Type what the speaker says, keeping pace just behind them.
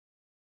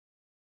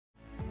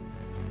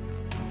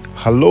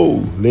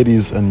Hello,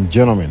 ladies and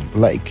gentlemen.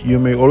 Like you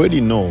may already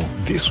know,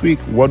 this week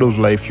Word of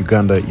Life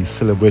Uganda is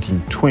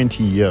celebrating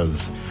 20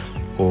 years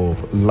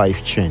of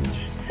life change.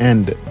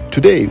 And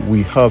today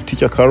we have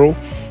Teacher Carol,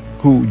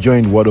 who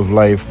joined Word of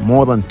Life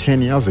more than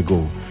 10 years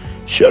ago,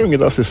 sharing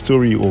with us a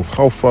story of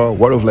how far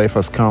Word of Life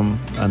has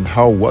come and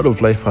how Word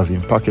of Life has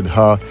impacted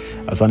her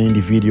as an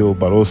individual,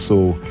 but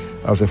also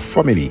as a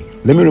family.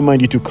 Let me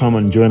remind you to come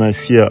and join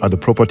us here at the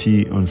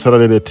property on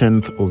Saturday the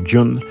 10th of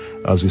June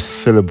as we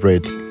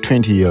celebrate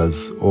 20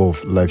 years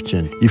of life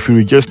change. If you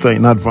register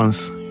in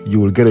advance, you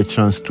will get a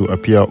chance to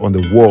appear on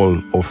the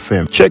wall of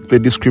fame. Check the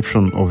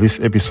description of this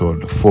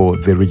episode for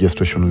the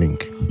registration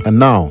link. And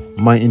now,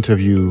 my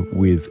interview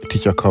with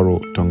Teacher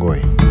Carol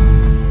Tongoi.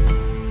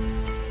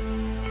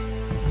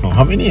 Now,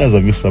 how many years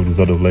have you served with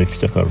Word of Life,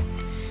 Teacher Carol?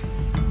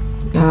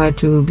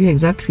 To be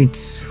exact,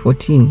 it's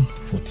 14.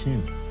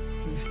 14.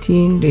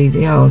 15 days, a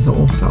year I was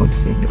off, I would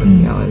say.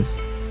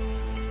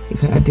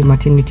 If I had the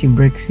maternity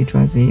breaks, it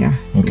was a year.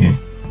 Okay. Yeah.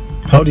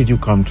 How did you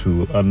come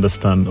to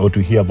understand or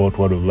to hear about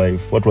Word of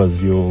Life? What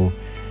was your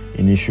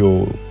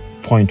initial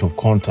point of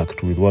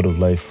contact with Word of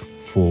Life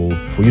for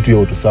you to be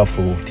able to serve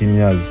for 15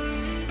 years?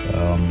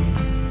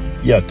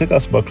 Take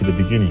us back to the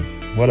beginning.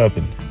 What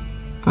happened?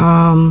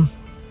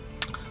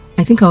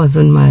 I think I was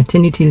on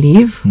maternity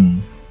leave,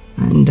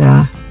 and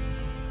I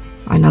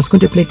was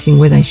contemplating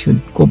whether I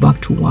should go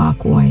back to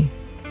work or I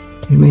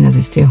remain as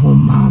a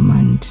stay-at-home mom,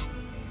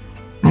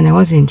 and I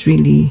wasn't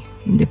really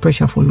in the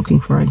pressure for looking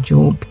for a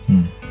job.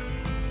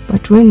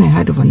 But when I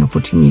heard of an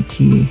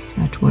opportunity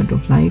at Word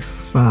of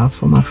Life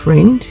from a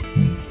friend,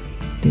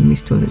 the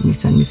Mr. and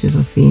Mrs.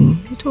 Othin,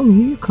 they told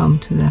me, you come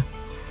to the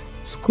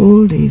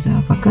school, there is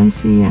a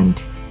vacancy,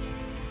 and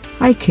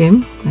I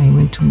came. I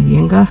went to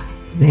Myenga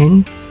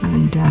then,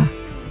 and I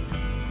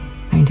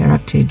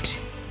interacted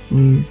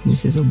with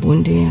Mrs.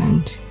 Obonde,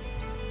 and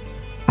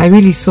I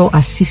really saw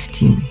a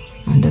system,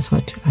 and that's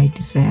what I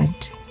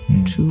desired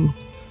to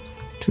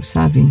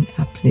serve in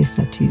a place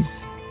that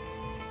is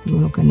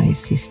an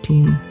organized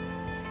system.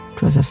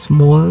 It was a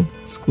small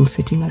school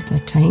setting at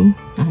that time,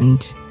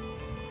 and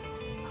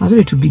I was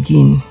ready to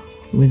begin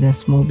with the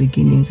small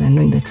beginnings and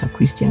knowing that it's a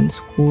Christian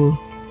school.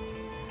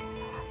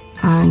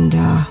 And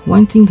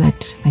one thing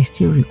that I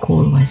still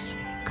recall was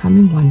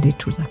coming one day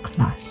to the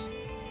class.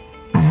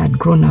 I had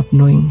grown up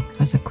knowing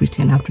as a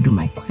Christian I have to do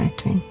my quiet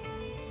time.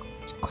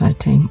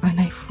 And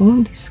I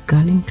found this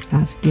girl in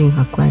class doing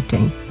her quiet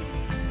time.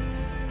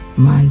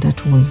 Man,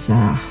 that was,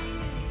 I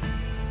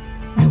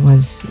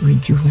was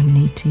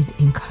rejuvenated,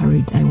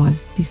 encouraged.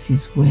 This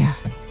is where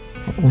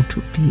I ought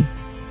to be,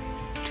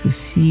 to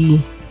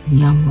see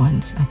young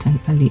ones at an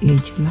early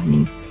age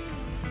learning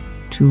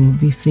to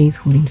be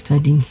faithful in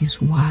studying His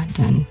Word,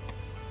 and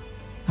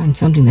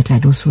something that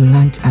I'd also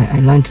learned, I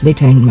learned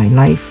later in my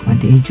life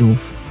at the age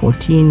of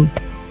 14,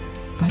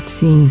 but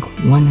seeing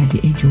one at the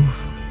age of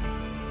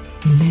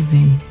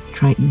 11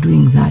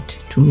 doing that,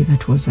 to me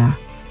that was a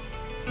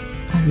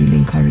really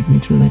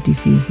encouragement to know that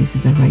this is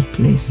the right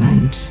place.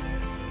 And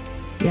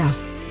yeah,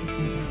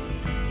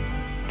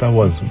 that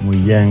was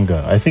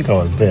Myenga. I think I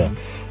was there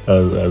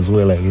as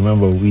well. I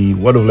remember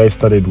Word of Life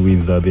started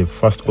with the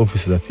first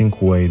offices, I think,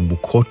 were in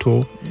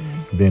Bukoto,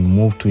 then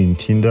moved to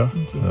Intinda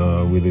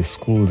with a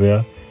school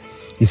there.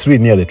 It's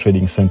really near the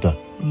trading center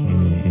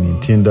in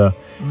Intinda,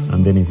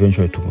 and then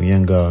eventually to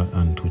Myenga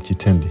and to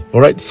Chitende.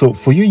 All right, so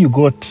for you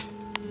got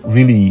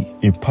really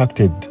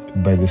impacted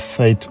by the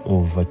sight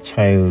of a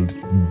child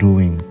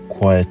doing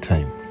quiet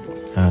time.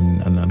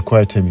 And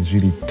quiet time is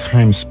really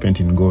time spent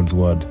in God's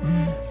Word.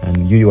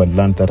 And you had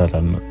learned that at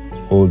an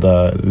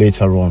older,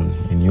 later on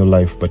in your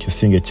life, but you're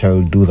seeing a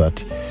child do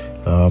that.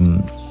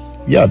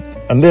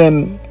 And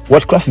then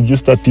what class did you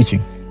start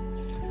teaching?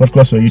 What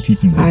class were you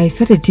teaching then? I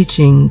started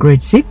teaching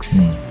grade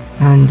 6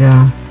 and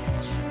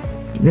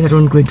then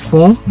around grade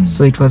 4.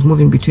 So it was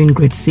moving between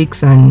grade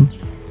 6 and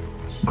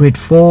grade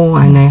 4,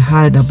 and I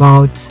had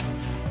about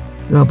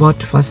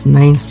first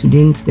 9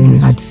 students, then we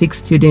had 6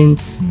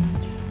 students.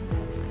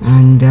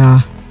 And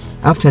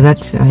after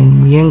that,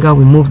 in Myenga,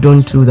 we moved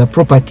on to the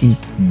property.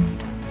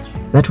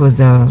 That was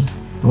a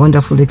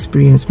wonderful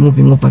experience,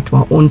 moving over to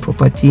our own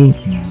property.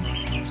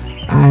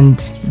 And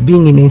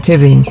being in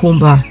Entebbe, in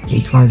Kumba,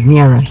 it was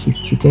nearer.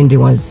 Chitende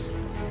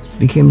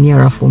became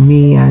nearer for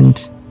me,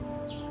 and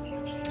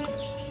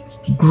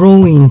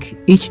growing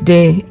each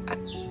day.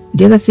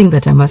 The other thing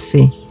that I must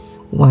say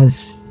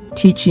was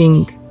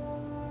teaching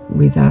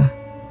with a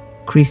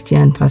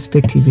Christian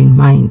perspective in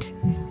mind,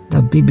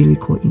 the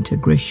biblical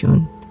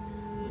integration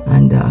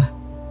and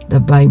the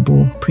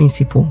Bible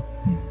principle.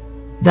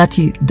 That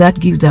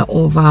gives the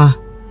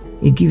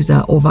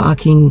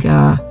overarching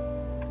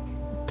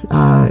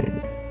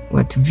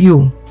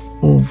view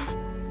of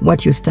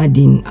what you're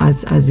studying.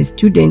 As a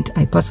student,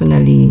 I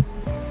personally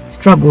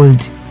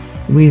struggled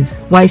with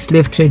why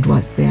slave trade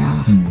was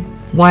there,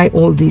 why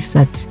all this,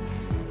 that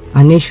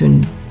a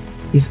nation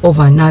is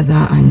over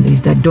another and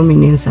is that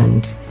dominance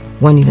and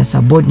one is a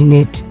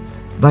subordinate.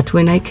 But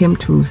when I came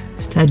to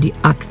study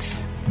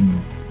Acts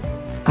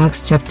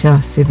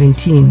chapter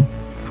 17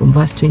 from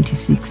verse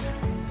 26,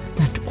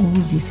 that all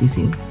this is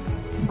in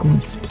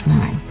God's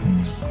plan,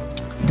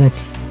 that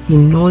He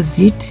knows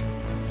it,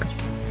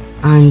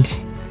 and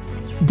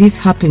this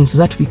happens so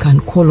that we can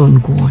call on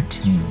God.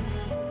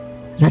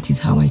 That is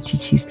how I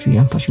teach history.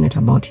 I'm passionate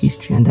about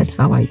history, and that's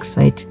how I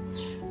excite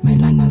my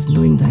learners,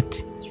 knowing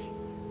that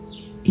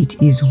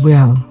it is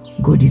well,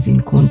 God is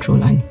in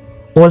control, and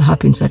all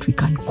happens so that we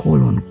can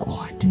call on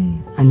God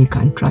and we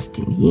can trust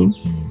in Him.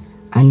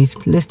 And He's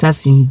placed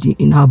us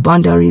in our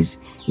boundaries,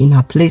 in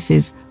our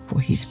places for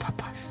His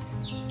purpose.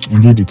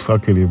 Indeed, it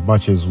actually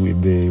matches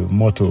with the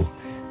motto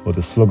or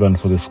the slogan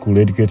for the school,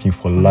 educating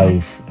for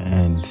life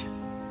and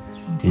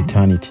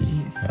eternity.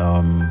 Yes.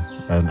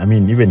 And I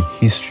mean, even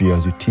history,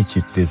 as you teach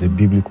it, there's a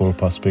biblical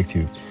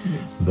perspective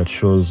that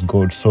shows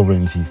God's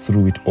sovereignty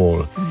through it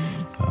all.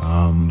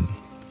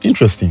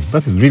 Interesting.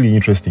 That is really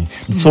interesting.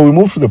 So we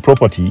moved to the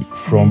property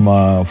from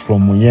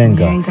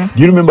Muyenga.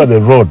 Do you remember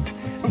the road,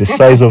 the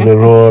size of the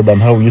road,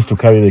 and how we used to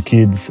carry the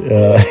kids?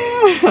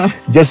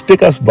 Just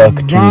take us back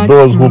to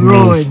those who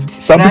missed.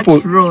 Some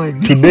people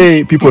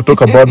today, people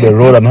talk about the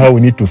road and how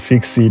we need to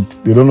fix it.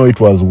 They don't know it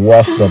was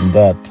worse than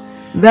that.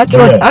 That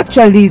road,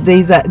 actually,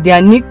 there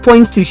are neat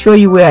points to show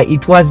you where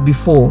it was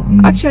before.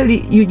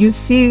 Actually, you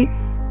see,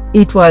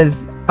 it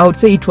was, I would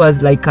say it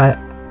was like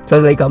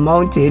a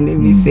mountain, let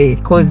me say,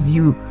 because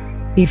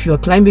if you're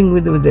climbing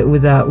with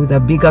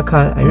a bigger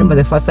car. I remember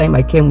the first time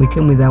we came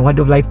with a Word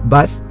of Life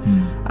bus,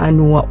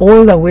 and we were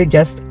all the way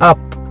just up,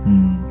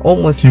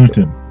 almost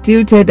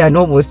tilted, and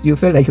almost you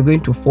felt like you're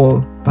going to fall.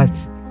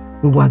 But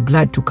we were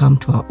glad to come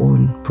to our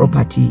own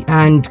property.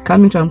 And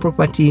coming to our own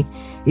property,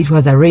 it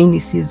was a rainy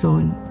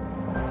season.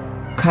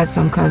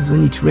 Some cars,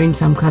 when it rained,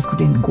 some cars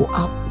couldn't go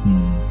up.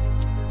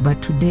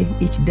 But today,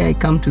 each day I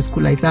come to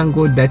school, I thank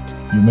God that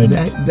you made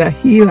the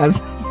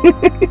healers.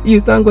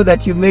 You thank God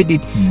that you made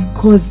it,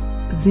 because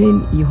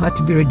then you had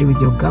to be ready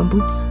with your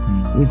gumboots,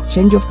 with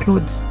change of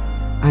clothes,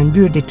 and be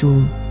ready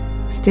to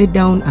stay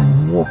down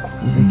and walk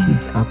with the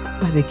kids up.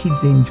 But the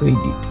kids enjoyed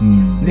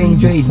it. They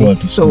enjoyed it.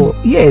 So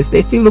yes,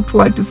 they still look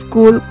forward to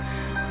school.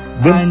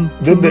 Then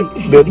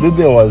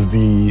there was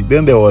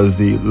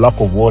the lack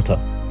of water.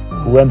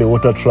 When the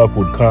water truck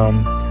would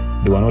come,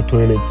 there were no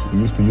toilets. We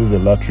used to use the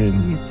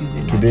latrine.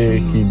 Today,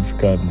 kids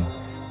can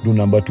do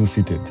number 2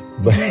 seated.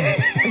 But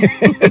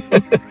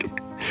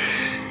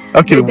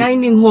okay, the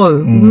dining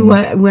hall, we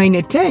were in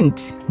a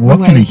tent. We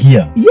actually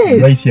here.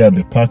 Yes. Right here,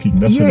 the parking.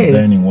 That's where the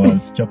dining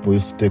was. Chapel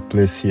used to take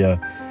place here.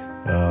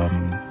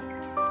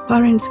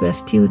 Parents were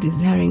still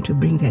desiring to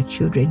bring their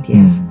children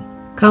here.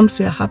 Camps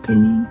were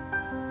happening,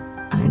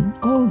 and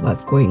all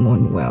was going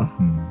on well.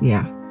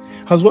 Yeah.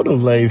 Has Word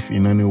of Life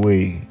in any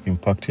way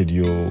impacted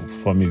your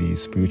family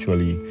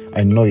spiritually?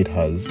 I know it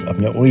has.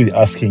 I'm only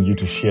asking you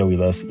to share with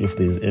us if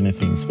there's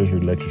anything special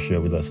you'd like to share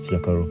with us,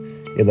 Tiakaro,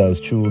 either as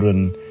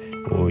children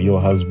or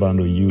your husband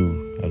or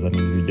you as an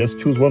individual. Just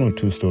choose 1 or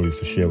 2 stories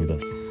to share with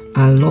us.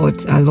 A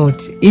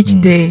lot. Each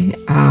day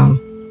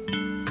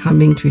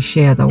coming to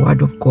share the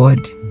Word of God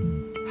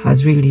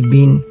has really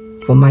been,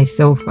 for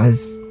myself,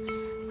 has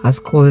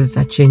caused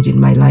a change in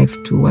my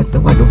life towards the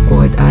Word of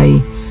God.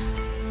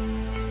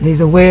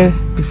 There's a way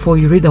before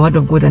you read the Word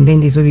of God, and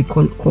then there's where we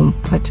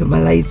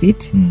compartmentalize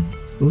it.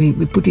 We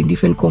put in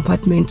different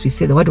compartments. We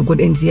say the Word of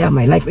God ends here,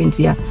 my life ends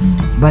here.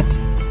 But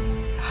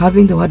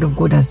having the Word of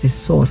God as the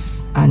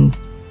source, and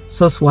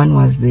source 1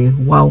 was the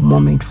wow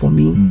moment for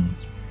me,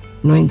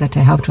 knowing that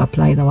I have to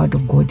apply the Word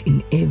of God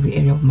in every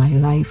area of my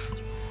life,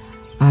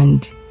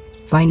 and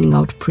finding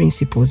out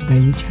principles by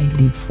which I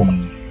live for.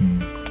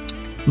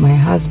 My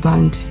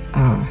husband,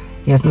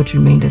 he has not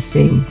remained the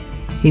same.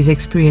 His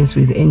experience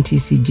with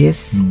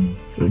NTCJS,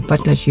 in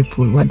partnership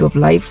with Word of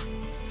Life,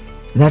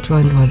 that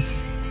one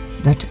was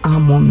that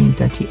moment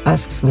that he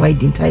asks, why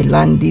didn't I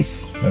learn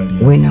this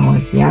when I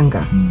was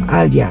younger,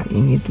 earlier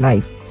in his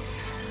life?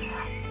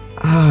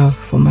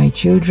 For my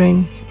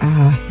children,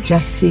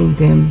 just seeing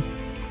them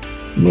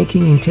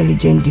making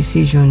intelligent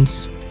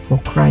decisions for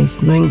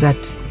Christ, knowing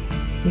that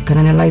they can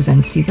analyze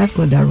and see that's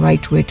not the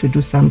right way to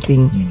do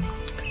something.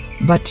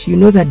 But you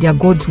know that they are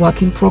God's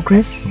work in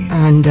progress,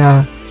 and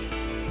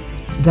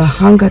the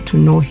hunger to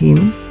know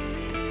Him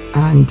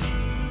and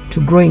to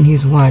grow in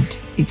His Word.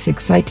 It's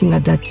exciting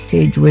at that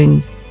stage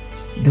when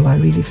they were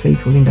really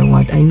faithful in the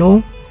Word. I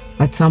know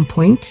at some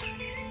point,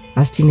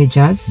 as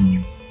teenagers,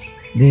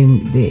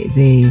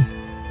 they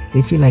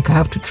feel like I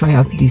have to try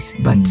out this,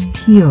 but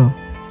still,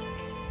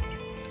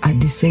 at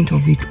the center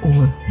of it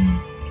all,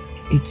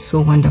 it's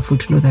so wonderful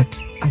to know that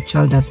a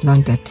child has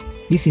learned that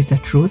this is the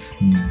truth,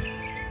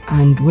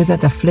 and whether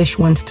the flesh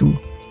wants to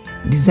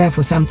desire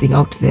for something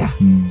out there,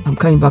 I'm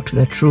coming back to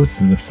the truth.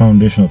 There's a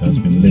foundation that has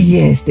been laid.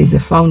 Yes, there's a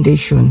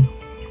foundation.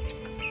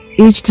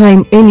 Each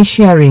time, any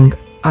sharing,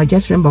 I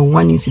just remember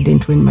one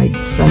incident when my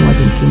son was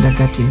in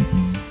kindergarten,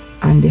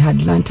 and they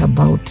had learnt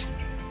about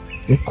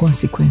the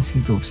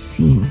consequences of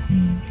sin.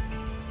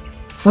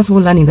 First of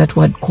all, learning that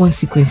word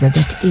consequence at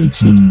that age,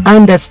 he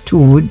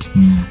understood,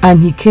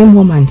 and he came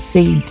home and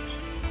said,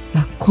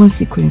 the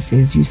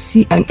consequences you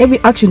see, and every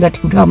action that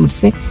he would have would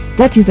say,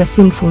 that is a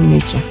sinful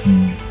nature.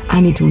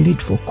 And it will lead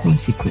for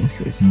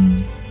consequences.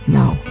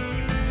 Now,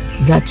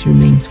 that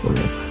remains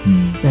forever.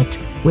 That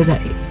whether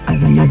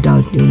as an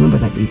adult, they remember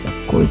that there is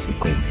a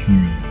consequence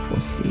for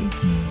sin.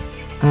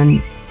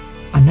 And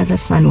another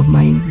son of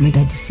mine made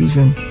a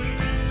decision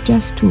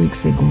just 2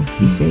 weeks ago.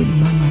 He said,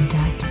 Mom and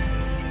Dad,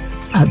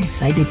 I've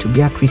decided to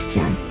be a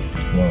Christian.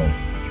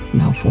 Wow.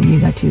 Now, for me,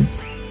 that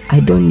is, I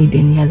don't need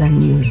any other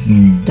news.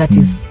 That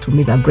is, to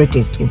me, the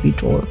greatest of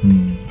it all.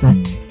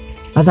 That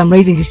as I'm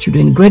raising these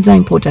children, grades are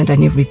important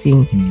and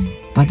everything,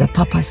 but the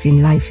purpose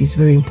in life is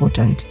very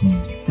important.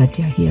 That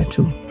you're here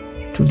to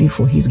live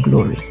for His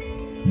glory.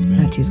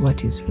 Amen. That is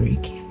what is very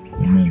key.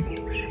 Yeah.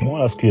 Amen. I want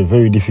to ask you a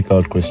very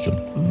difficult question.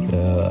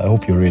 I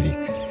hope you're ready.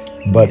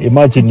 But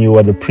imagine you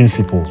are the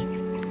principal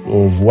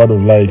of Word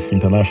of Life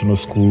International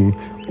School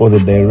or the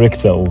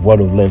director of Word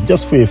of Life.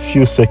 Just for a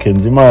few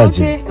seconds,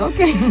 imagine.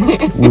 Okay.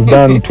 We've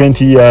done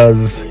 20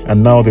 years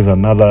and now there's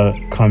another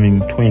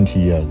coming 20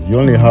 years. You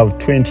only have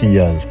 20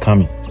 years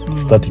coming,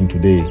 starting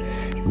today.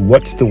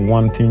 What's the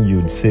one thing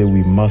you'd say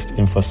we must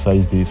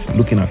emphasize this?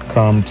 Looking at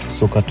camps,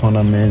 soccer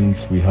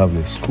tournaments, we have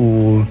the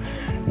school,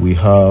 we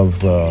have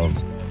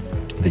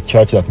the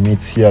church that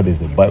meets here, there's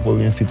the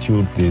Bible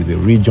Institute, there's the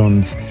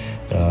regions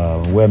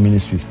where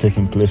ministry is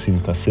taking place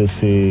in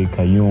Kasese,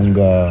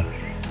 Kayunga.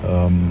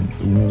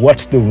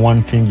 What's the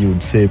one thing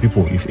you'd say,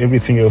 people, if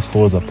everything else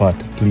falls apart,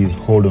 please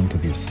hold on to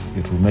this.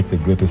 It will make the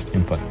greatest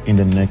impact in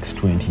the next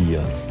 20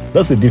 years.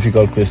 That's a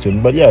difficult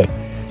question, but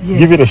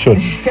give it a shot.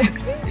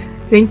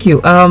 Thank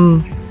you.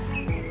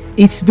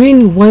 It's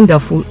been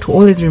wonderful to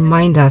always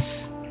remind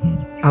us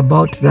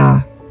about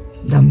the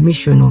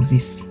mission of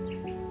this,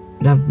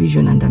 the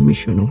vision and the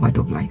mission of Word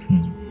of Life,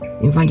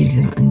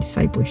 evangelism and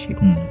discipleship.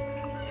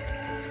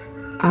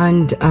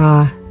 And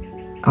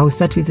I'll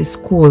start with the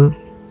school,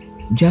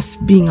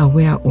 just being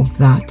aware of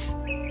that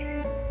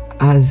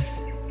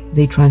as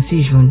they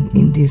transition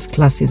in these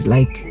classes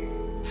like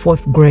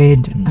 4th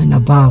grade and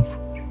above.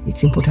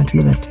 It's important to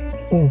know that,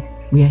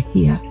 we are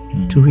here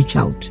to reach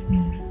out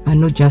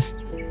and not just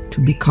to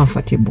be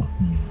comfortable.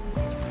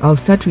 I'll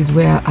start with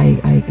where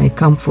I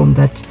come from,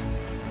 that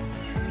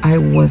I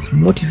was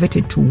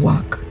motivated to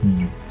work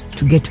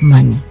to get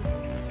money.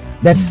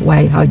 That's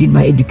why I did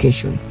my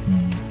education.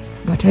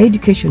 But our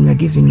education we're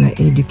giving, we're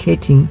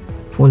educating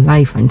for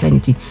life and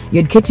eternity.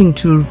 You're educating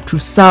to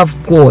serve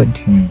God.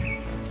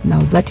 Now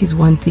that is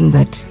one thing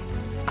that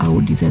I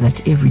would desire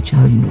that every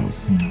child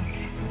knows.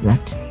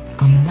 That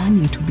I'm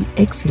learning to be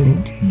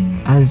excellent,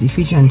 as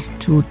Ephesians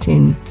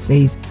 2:10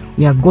 says,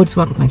 we are God's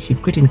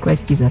workmanship, created in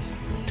Christ Jesus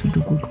to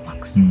do good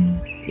works,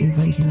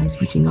 evangelize,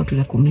 reaching out to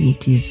the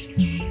communities.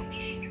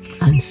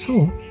 And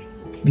so,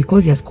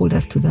 because He has called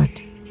us to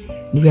that,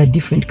 we are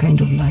different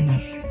kind of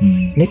learners.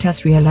 Let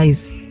us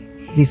realize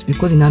this,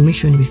 because in our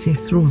mission we say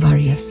through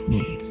various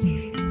means.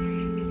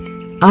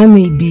 I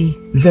may be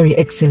very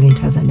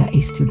excellent as an A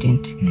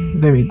student,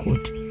 very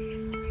good.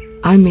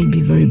 I may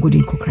be very good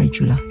in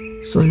co-curricular.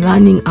 So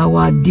learning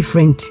our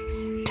different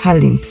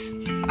talents,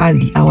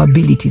 our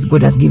abilities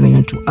God has given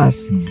unto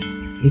us,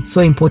 it's so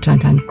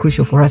important and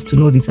crucial for us to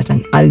know this at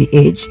an early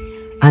age,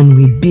 and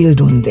we build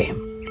on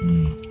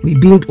them. We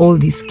build all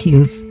these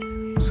skills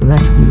so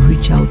that we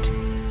reach out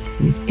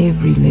with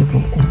every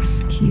level of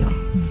skill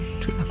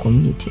to the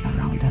community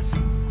around us,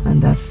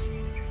 and thus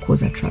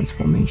cause a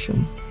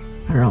transformation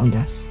around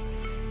us.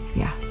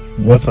 Yeah.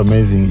 What's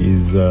amazing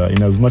is,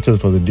 in as much as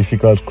it was a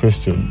difficult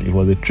question, it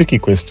was a tricky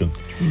question,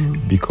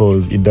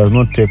 because it does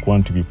not take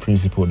one to be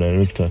principal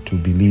director to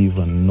believe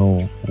and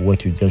know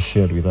what you just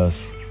shared with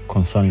us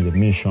concerning the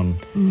mission.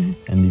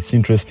 And it's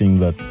interesting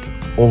that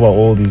over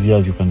all these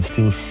years, you can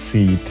still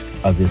see it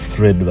as a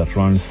thread that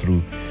runs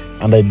through.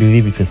 And I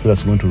believe it's a thread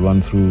that's going to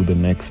run through the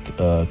next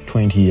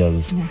 20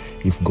 years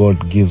if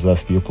God gives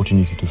us the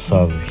opportunity to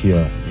serve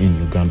here in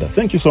Uganda.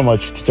 Thank you so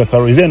much, Teacher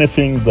Carol. Is there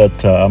anything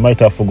that I might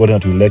have forgotten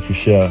that you'd like to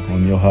share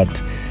on your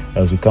heart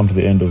as we come to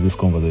the end of this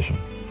conversation?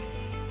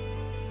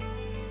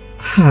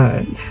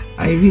 I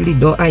really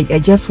don't. I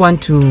just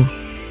want to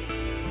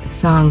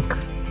thank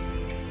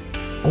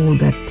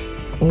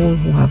all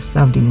who have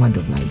served in Word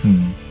of Life,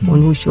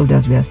 on whose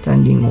shoulders we are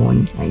standing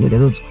on. I know there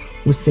are those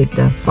who set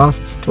the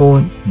first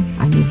stone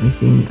and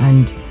everything,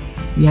 and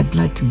we are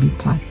glad to be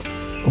part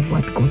of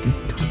what God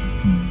is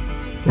doing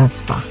thus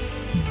far.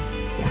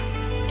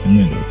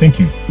 Amen. Thank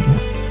you. Yeah.